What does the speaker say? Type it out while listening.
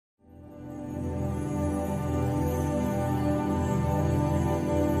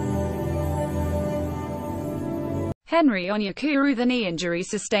Henry Onyekuru. The knee injury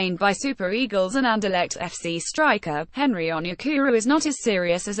sustained by Super Eagles and Anderlecht FC striker, Henry Onyekuru, is not as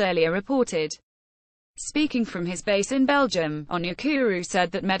serious as earlier reported. Speaking from his base in Belgium, Onyekuru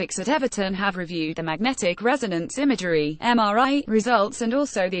said that medics at Everton have reviewed the magnetic resonance imagery (MRI) results and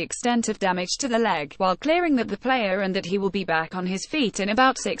also the extent of damage to the leg, while clearing that the player and that he will be back on his feet in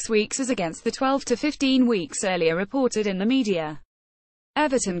about 6 weeks as against the 12 to 15 weeks earlier reported in the media.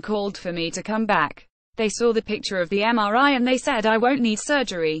 Everton called for me to come back. They saw the picture of the MRI and they said I won't need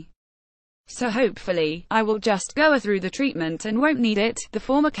surgery. So hopefully, I will just go through the treatment and won't need it, the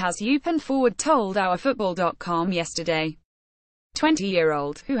former Kazupan forward told OurFootball.com yesterday.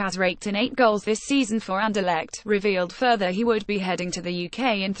 20-year-old, who has raked in 8 goals this season for Anderlecht, revealed further he would be heading to the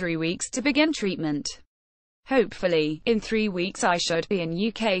UK in 3 weeks to begin treatment. Hopefully, in 3 weeks I should be in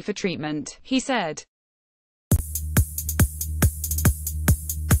UK for treatment, he said.